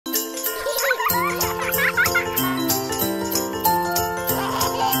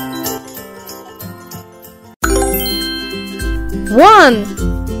1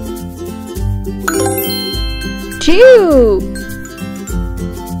 2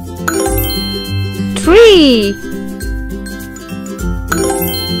 3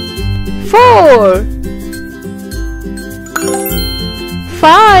 4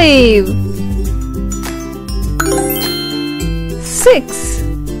 5 6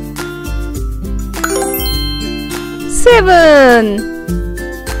 7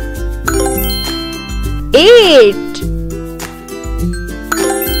 8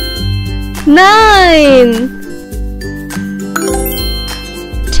 9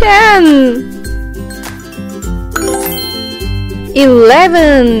 10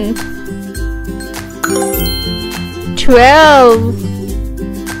 11 12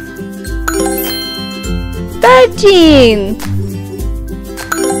 13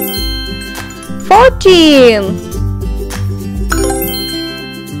 14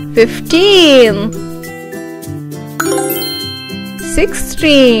 15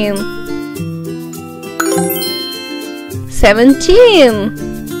 16 17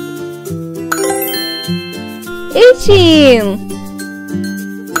 18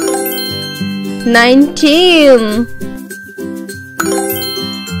 19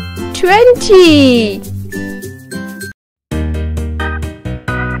 20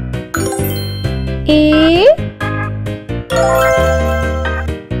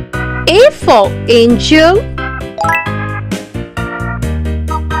 A for angel.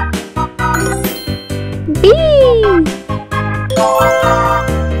 B.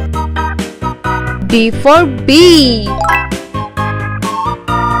 B for bee.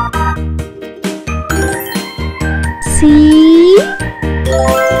 C.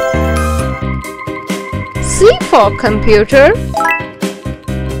 C for computer.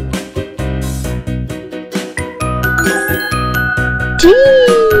 D.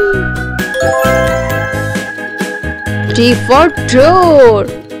 D for door.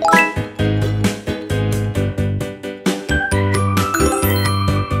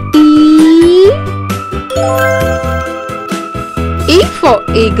 E. E for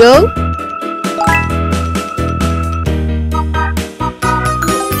eagle.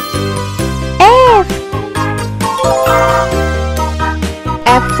 F.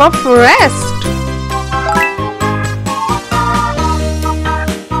 F for forest.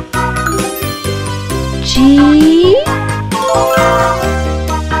 G.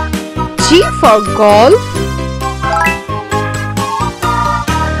 G for golf.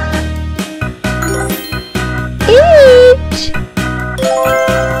 H.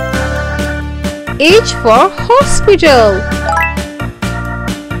 H for hospital.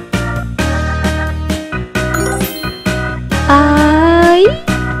 I.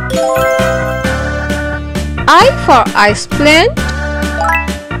 I for ice plant.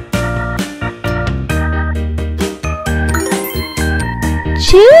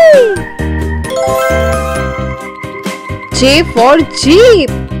 J. J for jeep.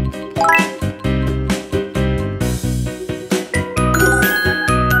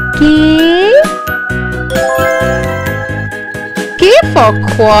 K. K for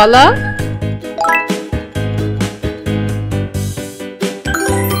koala.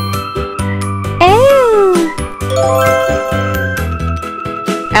 L.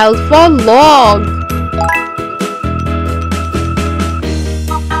 L for log.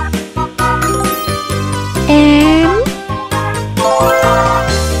 M.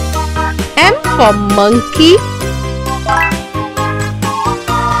 M for monkey.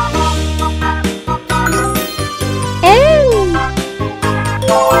 N.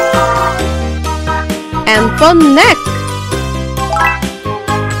 N for neck.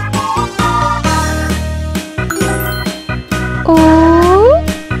 O.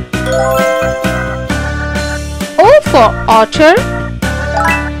 O for otter.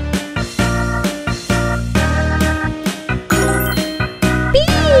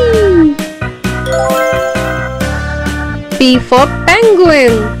 P for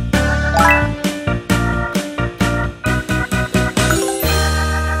penguin.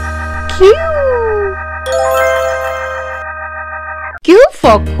 Q. Q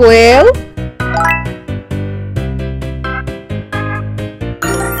for quail.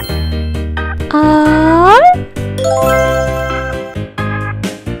 R.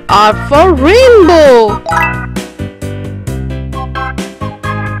 R for rainbow.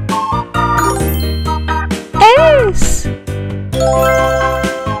 S.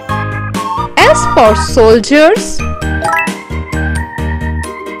 S for soldiers.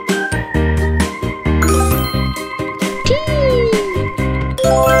 T.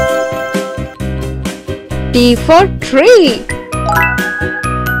 T for tree.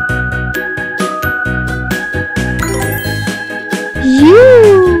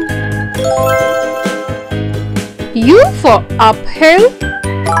 U for uphill.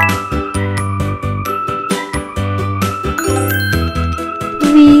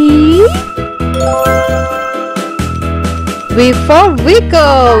 V. V for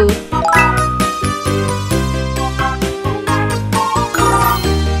vehicle.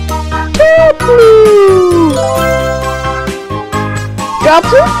 W.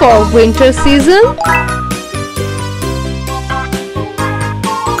 W for winter season.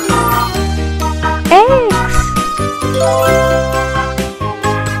 X.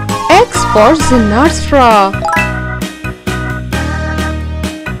 X for Nursery.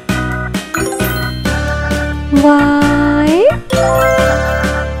 Y.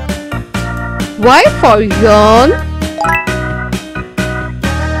 Y for yawn.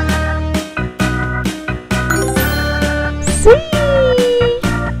 Z.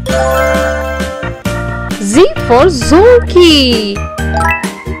 Z for zonkey.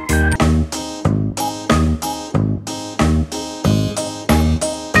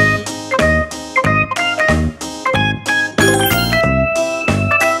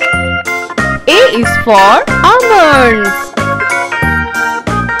 A is for almonds.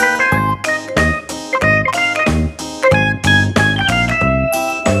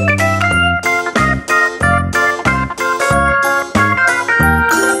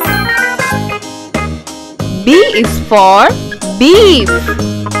 B is for beef.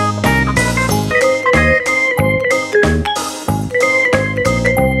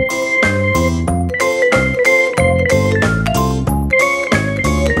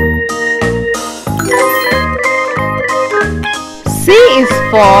 C is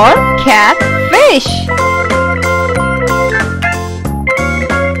for catfish.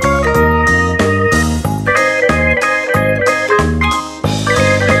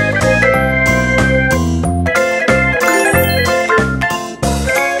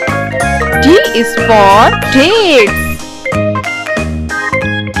 D is for dates.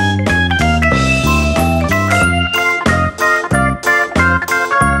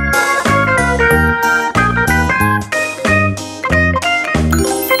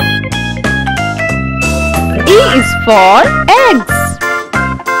 E is for eggs.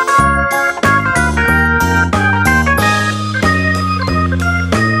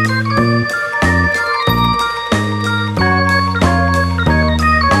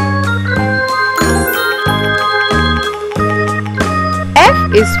 F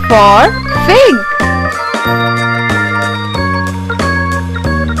is for fig.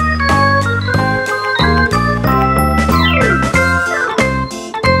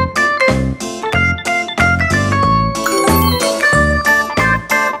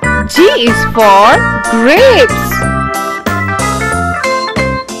 G is for grapes.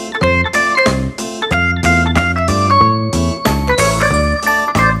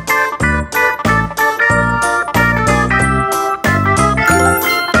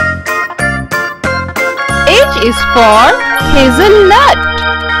 H is for hazelnut.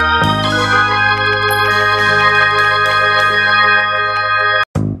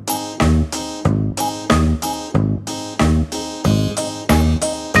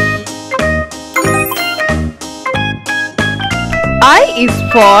 I is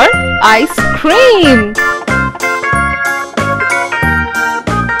for ice cream.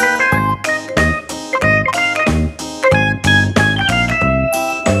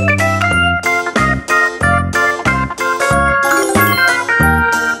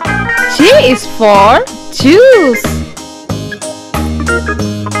 J is for juice.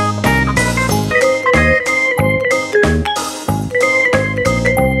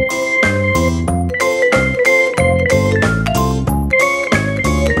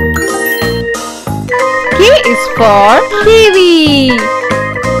 K is for kiwi.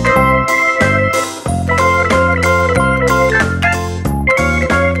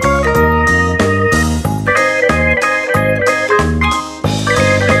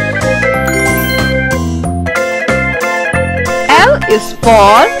 L is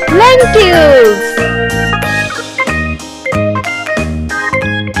for lentils.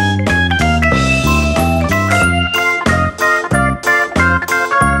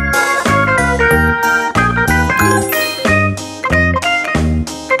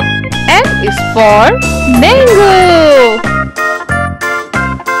 M is for mango.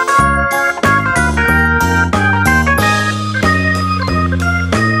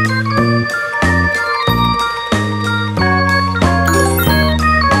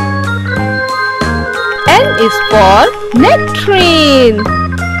 N is for nectarine.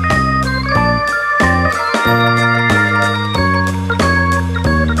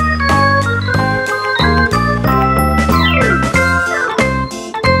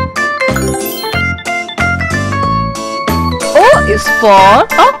 for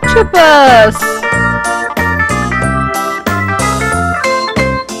octopus.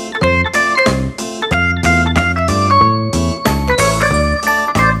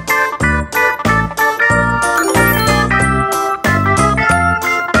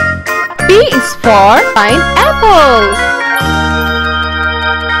 P is for pineapple.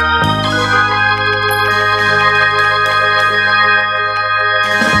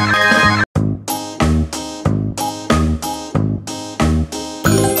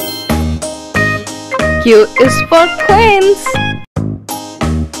 Q is for queens.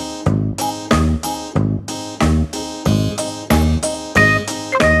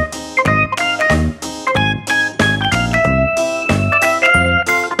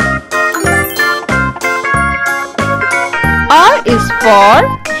 R is for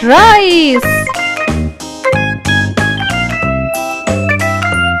rice.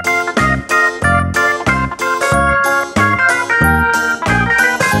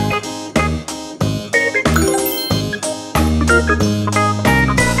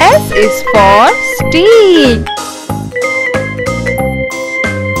 S is for stick.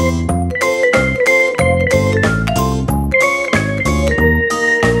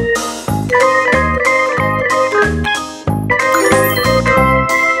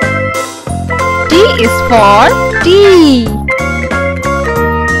 T is for tea.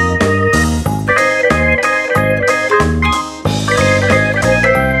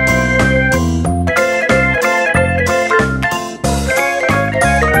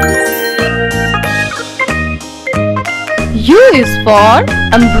 U is for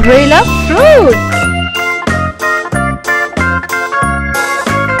umbrella fruit.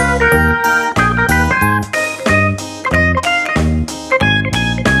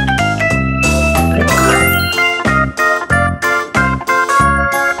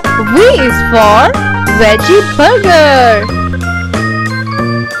 V is for veggie burger.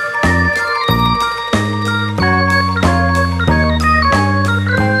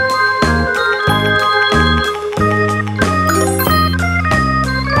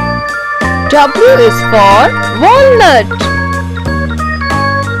 W is for walnut.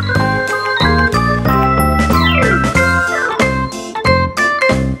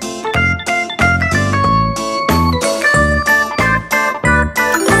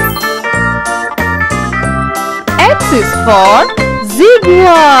 X is for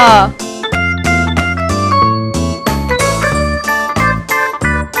zebra.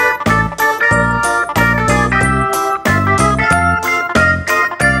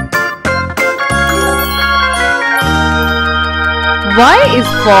 Y is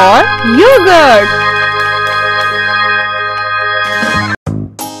for yogurt.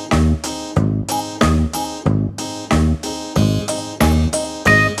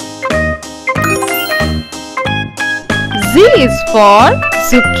 Z is for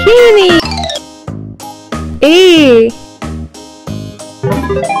zucchini. A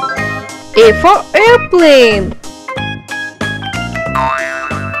for airplane.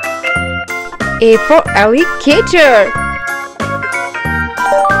 A for alligator.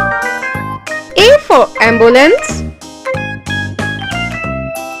 A for ambulance.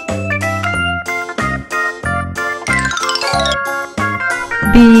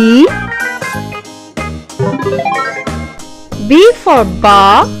 B for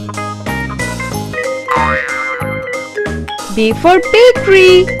bar. B for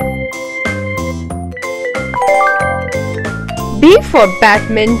bakery. B for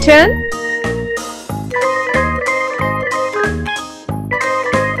badminton.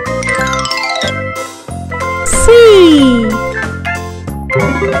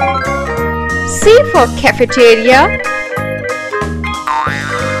 C for cafeteria.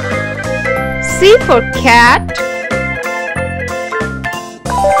 C for cat.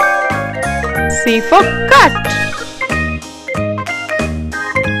 C for cut.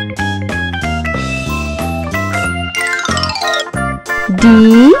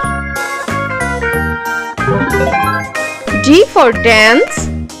 D for dance.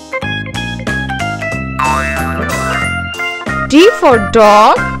 D for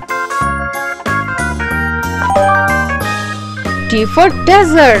dog. D for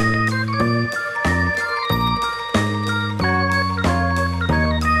desert.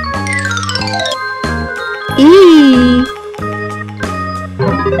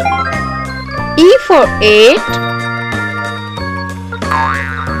 E for eight.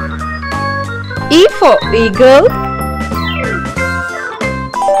 E for eagle.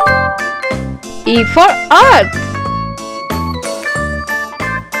 E for earth.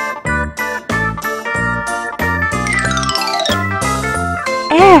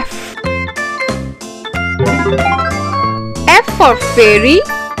 F for fairy.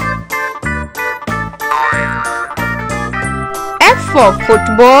 F for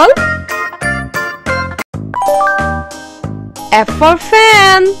football. F for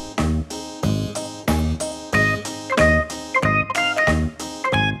fan.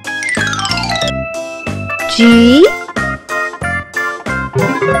 G.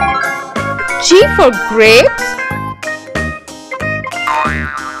 G for grapes.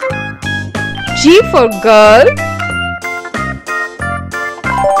 G for girl.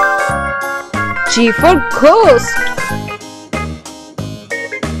 G for ghost.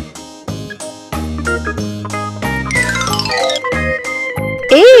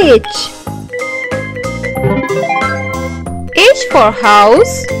 H. H for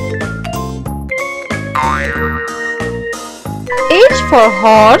house. H for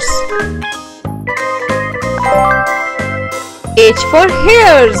horse. H for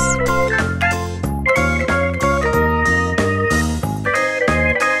hairs.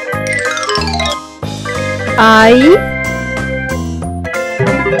 I.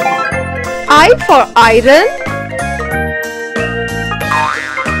 I for iron.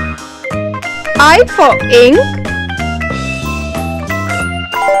 I for ink.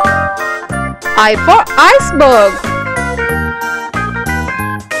 I for iceberg.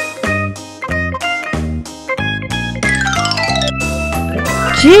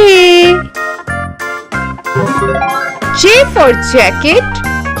 J. J for jacket.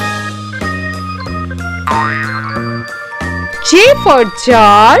 J for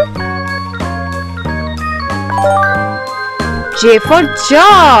jar. J for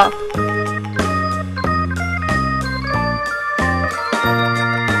jar.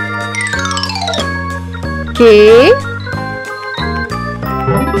 K.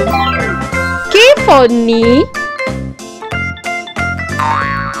 K for knee.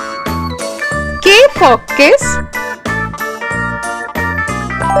 K for kiss.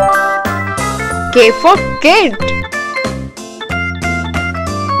 K for kid.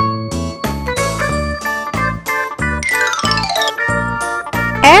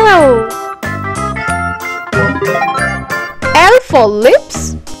 L. L for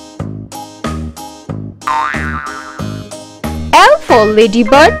lips. L for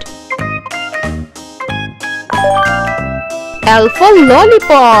ladybird. L for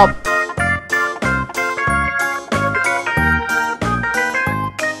lollipop.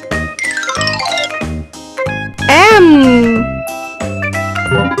 M.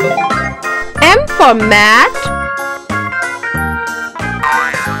 M for mat.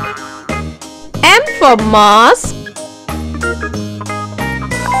 M for mask.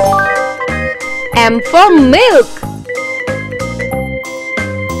 M for milk.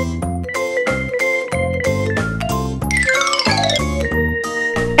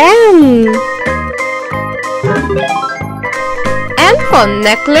 N. N for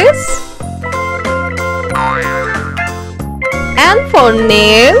necklace. N for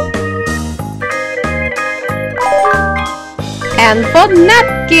nail. N for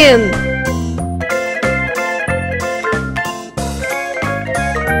napkin.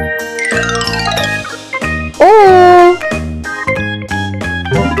 O.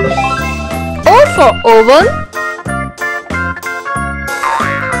 O for oven.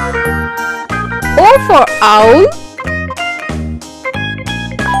 O for owl.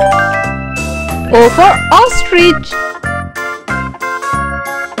 O for ostrich.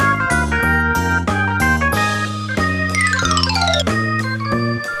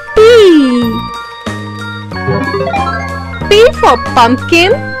 P. P for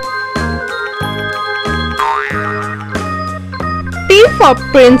pumpkin. P for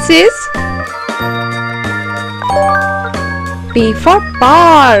princess. P for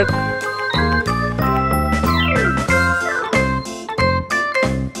park.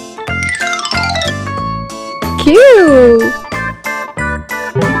 Q.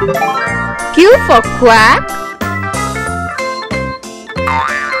 Q for quack.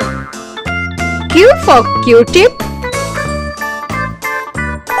 Q for Q-tip.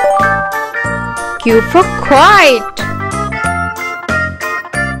 Q for quiet.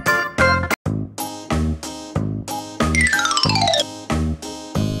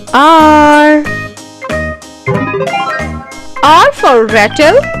 R. R for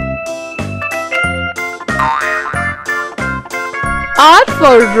rattle. R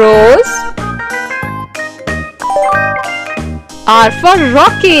for rose. R for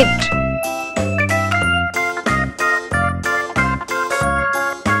rocket.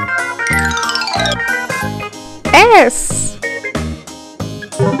 S.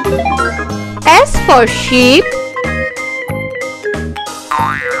 S for sheep.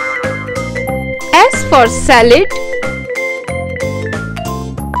 S for salad.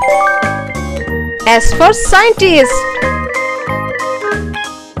 S for scientist.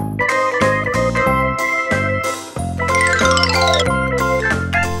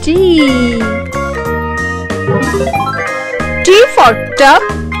 T. T for tub.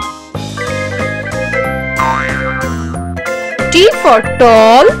 T for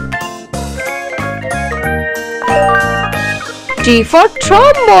tall. T for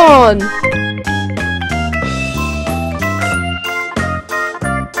trombone.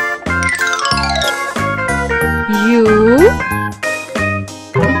 U.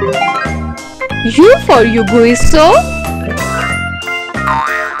 U for uguiso.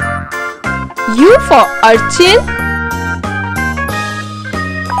 U for urchin.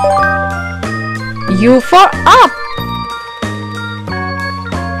 U for up.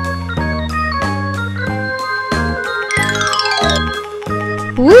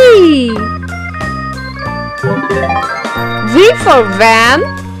 V. V for van.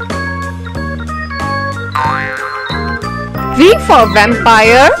 V for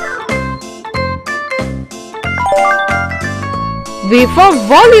vampire. V for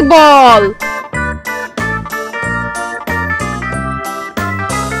volleyball.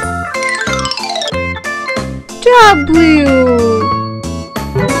 W.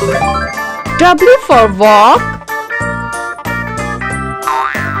 W for walk.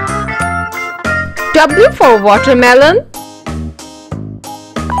 W for watermelon.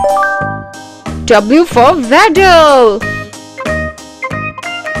 W for waddle.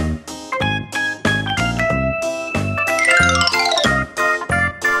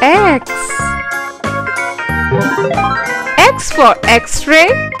 X. X for X-ray.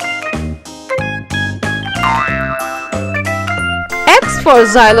 X for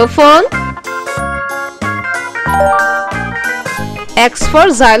xylophone. X for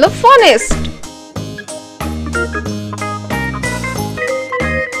xylophonist.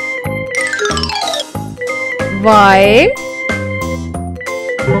 Y.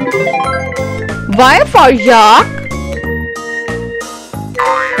 Y for yak.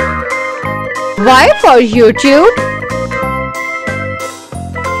 Y for YouTube.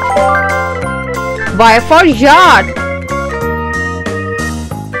 Y for yard.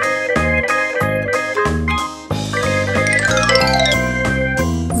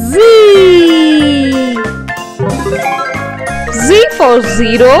 Z. Z for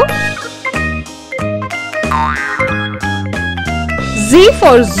zero. Z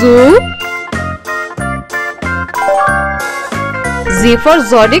for zoo. Z for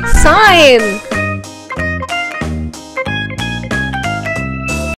zodiac sign.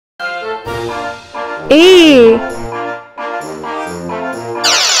 A.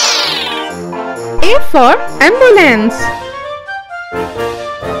 A for ambulance.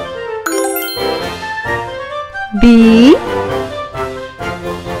 B.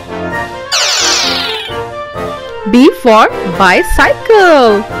 B for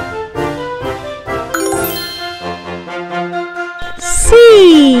bicycle.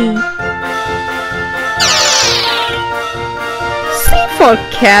 C. C for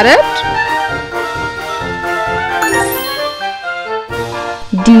carrot.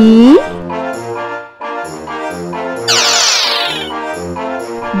 D.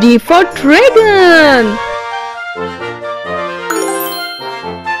 D for dragon.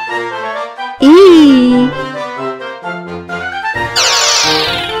 E.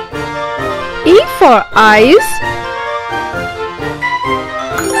 E for eyes.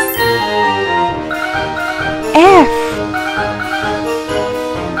 F.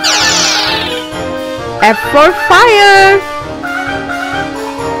 F for fire.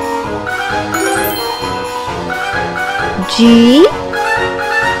 G.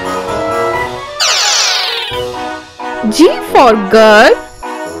 G for girl.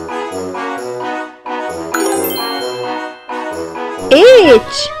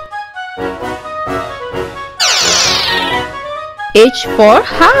 H. H for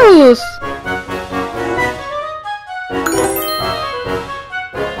house.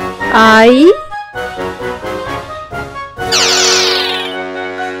 I.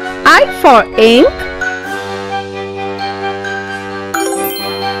 I for ink.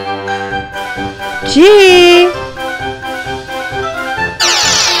 J.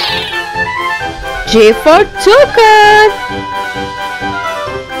 J for joker.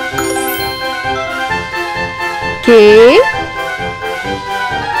 K.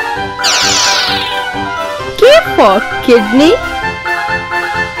 K for kidney.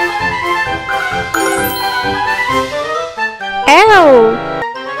 L.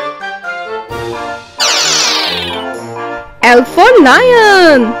 L for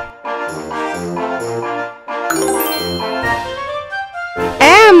lion.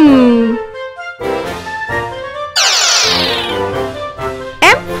 M.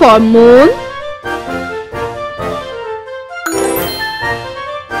 for moon.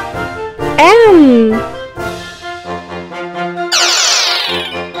 M.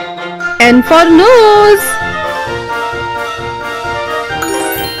 N for nose.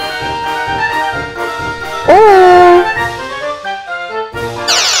 O.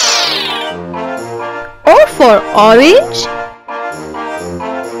 O for orange.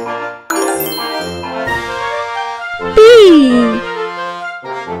 P.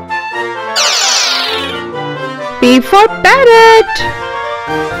 P for parrot.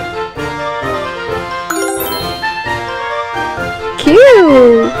 Q.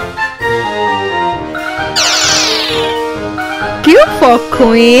 Q for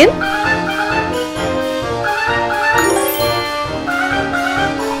queen.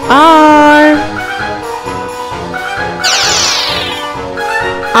 R.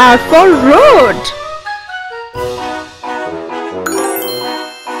 R for road.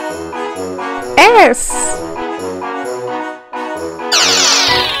 S.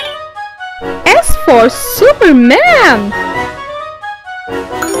 S for Superman.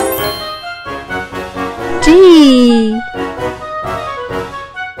 T.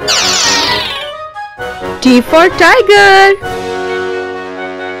 T for tiger.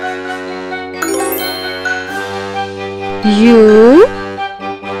 U.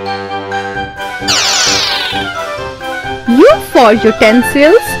 U for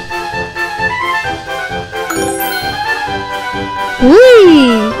utensils. V.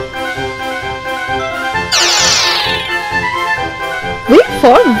 V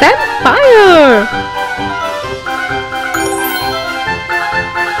for vampire.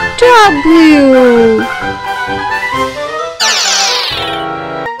 W.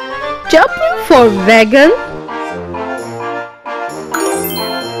 W for wagon.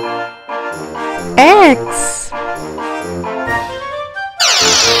 X.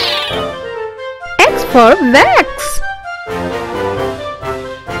 X for wax.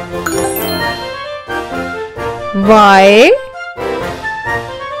 Y.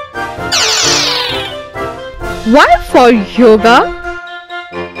 Y for yoga.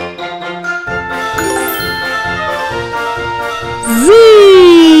 Z.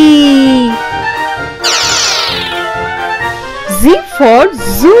 Z for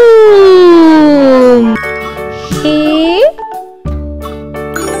zoom.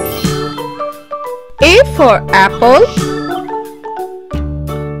 A for apple.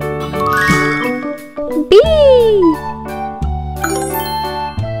 B.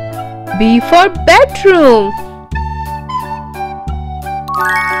 B for bedroom.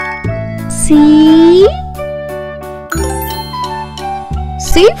 C.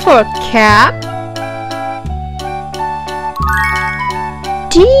 C for cap.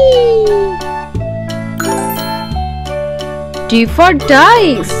 D. D for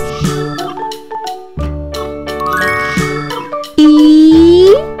dice.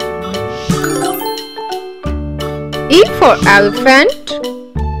 E. E for elephant.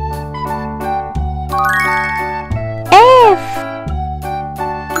 F.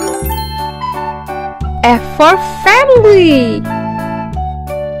 F for family.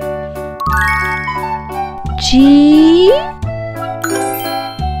 G.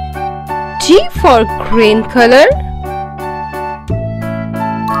 G for green color.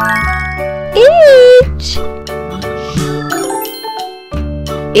 H.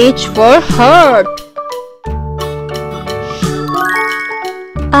 H for heart.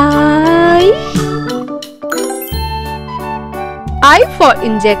 I for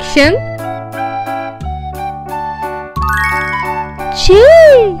injection. J.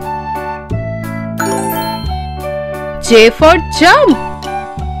 J for jump.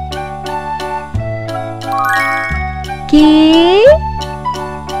 K.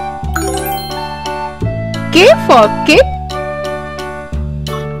 K for kick.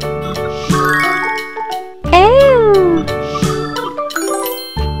 L.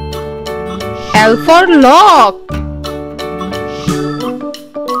 L for lock.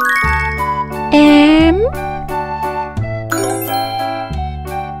 M.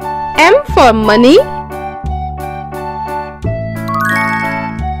 M for money.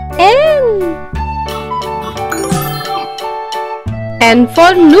 N. N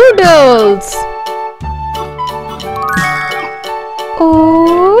for noodles. O.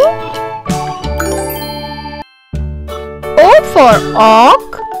 O for auk.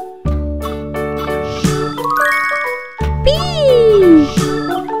 P.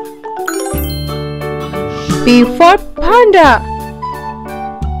 P for panda.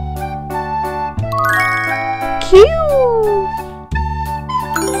 Q.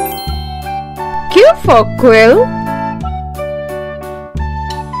 Q for quill.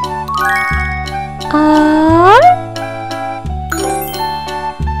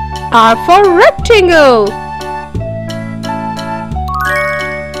 R for rectangle.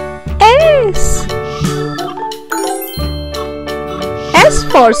 S. S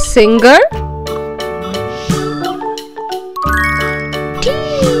for singer. T.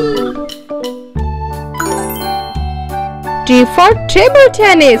 T for table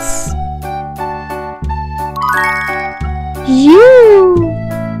tennis. U.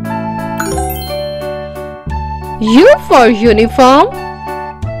 U for uniform.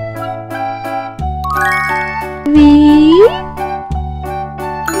 V.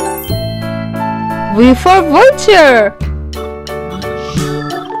 V for vulture.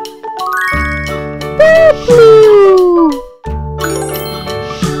 W.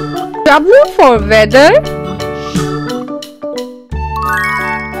 W for weather.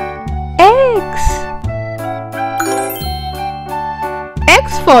 X.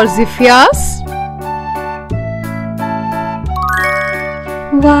 X for Ziphias.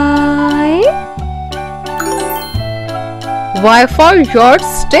 Y. Y for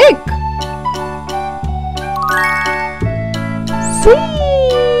yardstick. Z.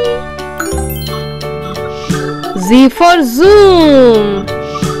 Z for zoom.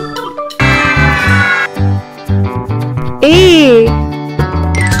 A.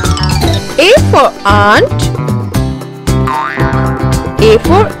 A for ant. A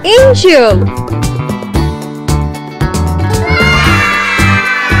for angel.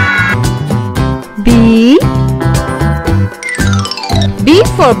 B. B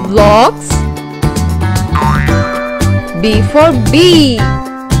for blocks. B for bee.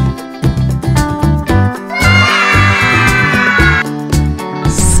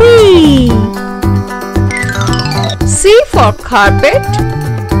 C. C for carpet.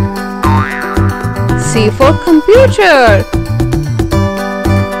 C for computer.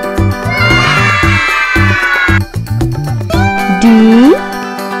 D.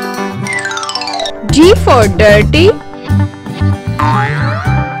 D for dirty.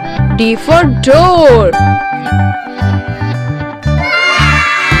 D for door.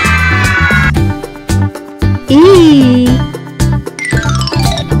 E.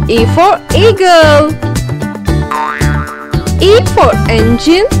 E for eagle. E for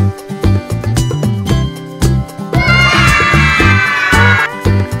engine.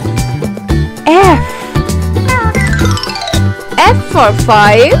 F. F for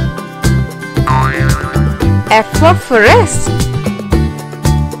 5. F for forest.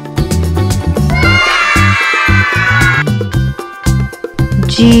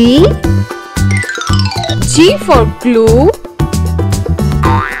 G. G for glue.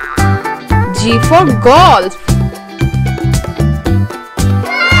 G for golf.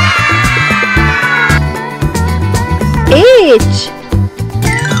 H.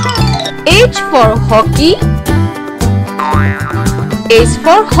 H for hockey. H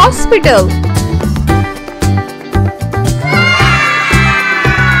for hospital.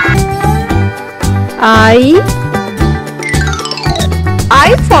 I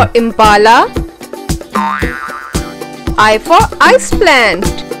for impala. I for ice plant.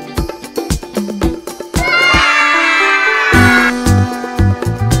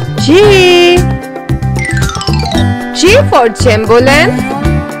 J. J for jambolan.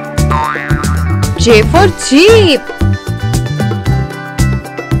 J for jeep.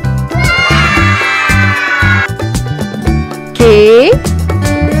 K.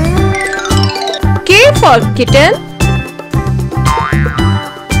 K for kitten.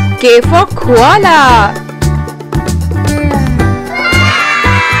 K for koala.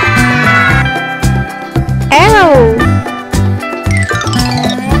 L.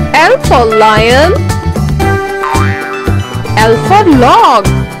 L for lion. L for log.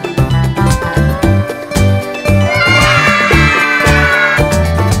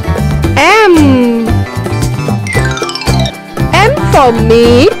 M. M for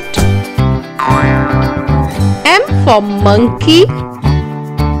meat. M for monkey.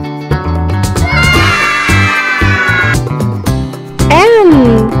 N.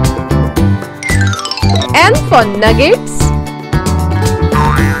 N for nuggets.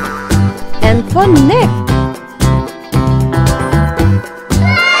 N for neck.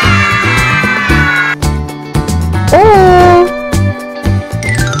 O.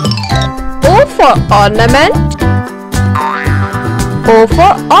 O for ornament. O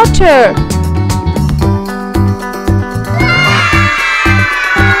for otter.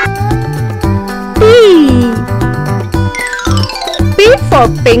 P. P for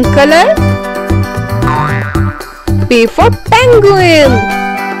pink color. P for penguin.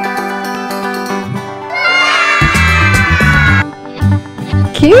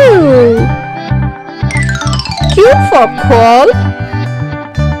 Q. Q for quail.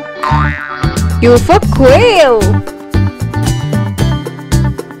 Q for quail.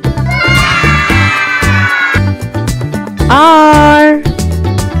 R.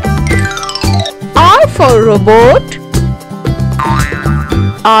 R for robot.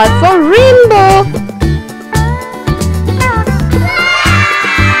 R for rainbow.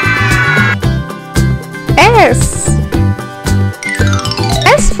 S.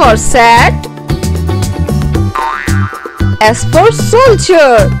 S for sat. S for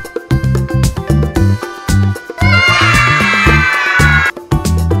soldier.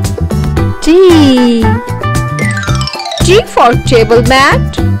 T. T for table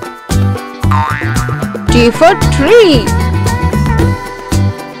mat. T for tree.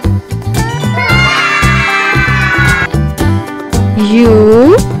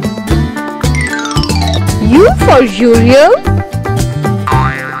 U. U for Uriel.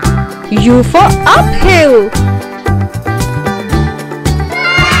 U for uphill.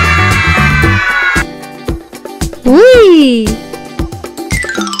 V.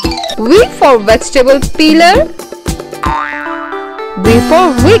 V for vegetable peeler. V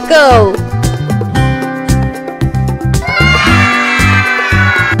for vehicle.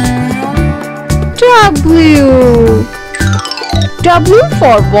 W. W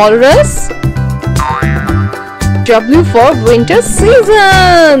for walrus. W for winter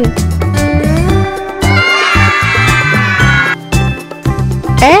season.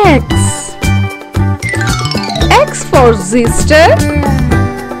 X. X for Zister.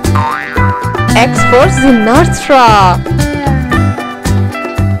 X for Zinastra.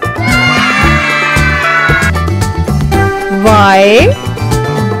 Y.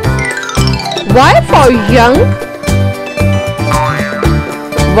 Y for young.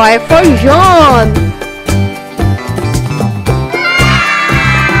 Y for yawn.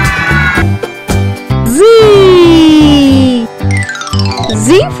 Z. Z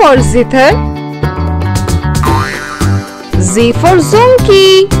for zither. Z for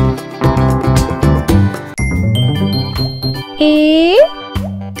zonkey. A.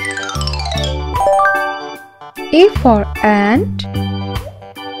 A for ant.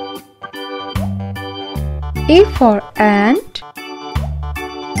 A for ant.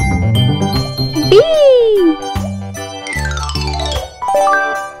 B.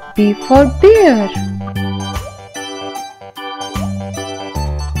 B for bear.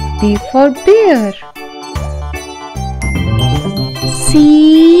 B for bear.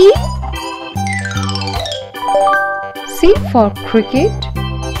 C. C for cricket.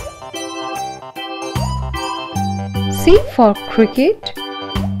 C for cricket.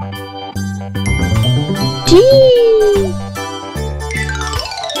 D.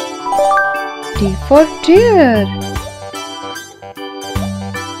 D for deer.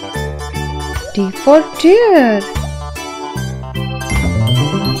 D for deer.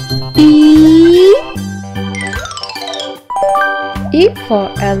 E. E for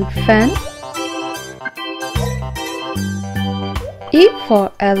elephant. E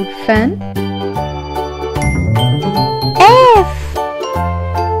for elephant. F.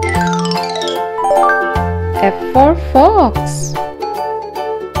 F for fox.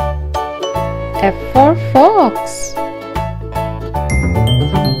 F for fox.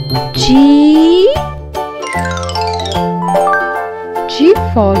 G. G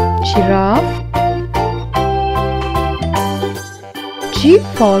for giraffe. G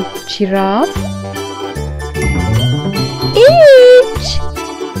for giraffe. H.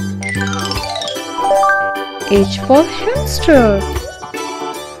 H for hamster.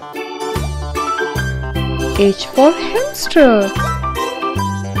 H for hamster.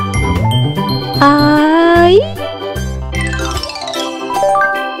 I.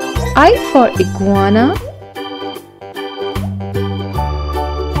 I for iguana.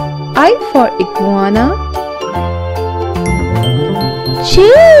 I for iguana. J.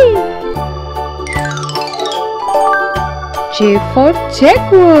 J for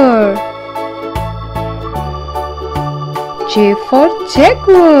jaguar. J for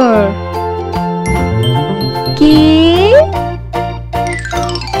jaguar. K.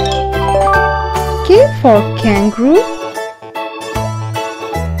 K for kangaroo.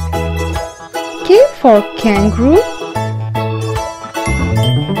 K for kangaroo.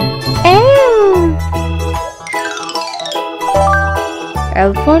 L.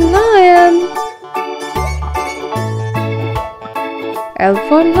 L for lion. L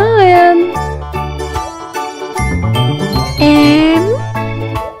for lion. M.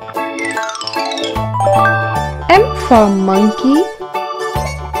 M for monkey.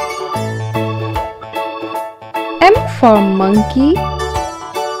 M for monkey.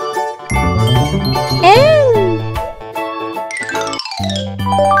 N.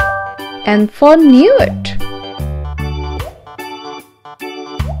 N N for newt.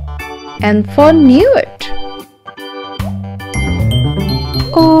 N for newt.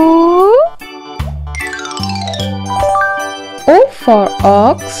 O. O for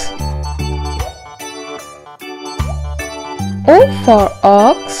ox. O for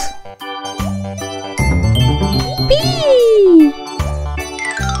ox. P.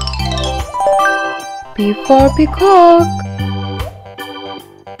 P for peacock.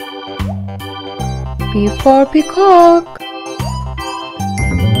 P for peacock.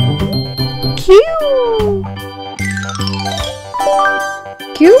 Q.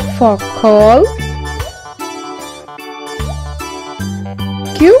 Q for call.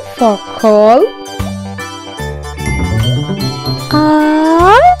 Q for call.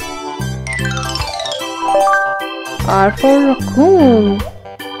 R. R for raccoon.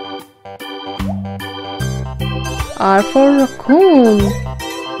 R for raccoon.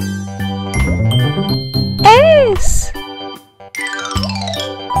 S.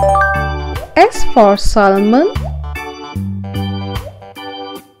 S for salmon.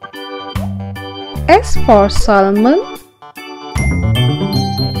 S for salmon.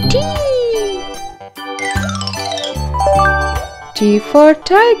 T. T for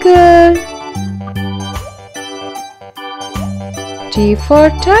tiger. T for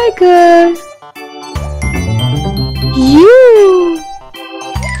tiger. U.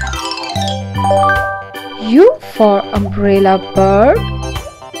 U for umbrella bird.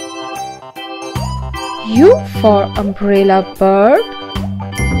 U for umbrella bird.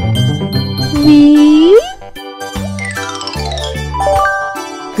 V.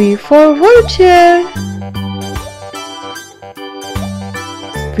 V for vulture.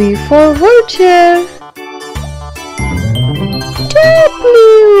 V for vulture.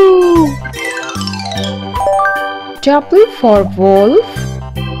 W. W for wolf.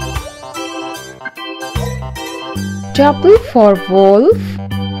 W for wolf.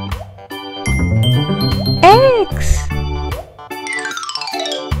 X.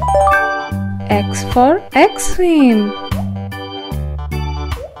 X for X-ray.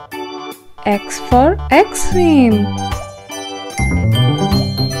 X for X-ray.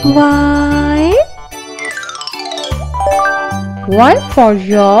 Y. Y for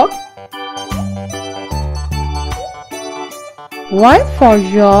yak. Y for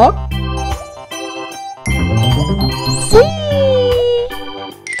yak. Z.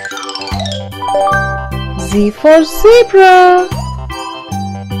 Z for zebra.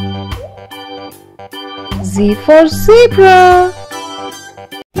 Z for zebra.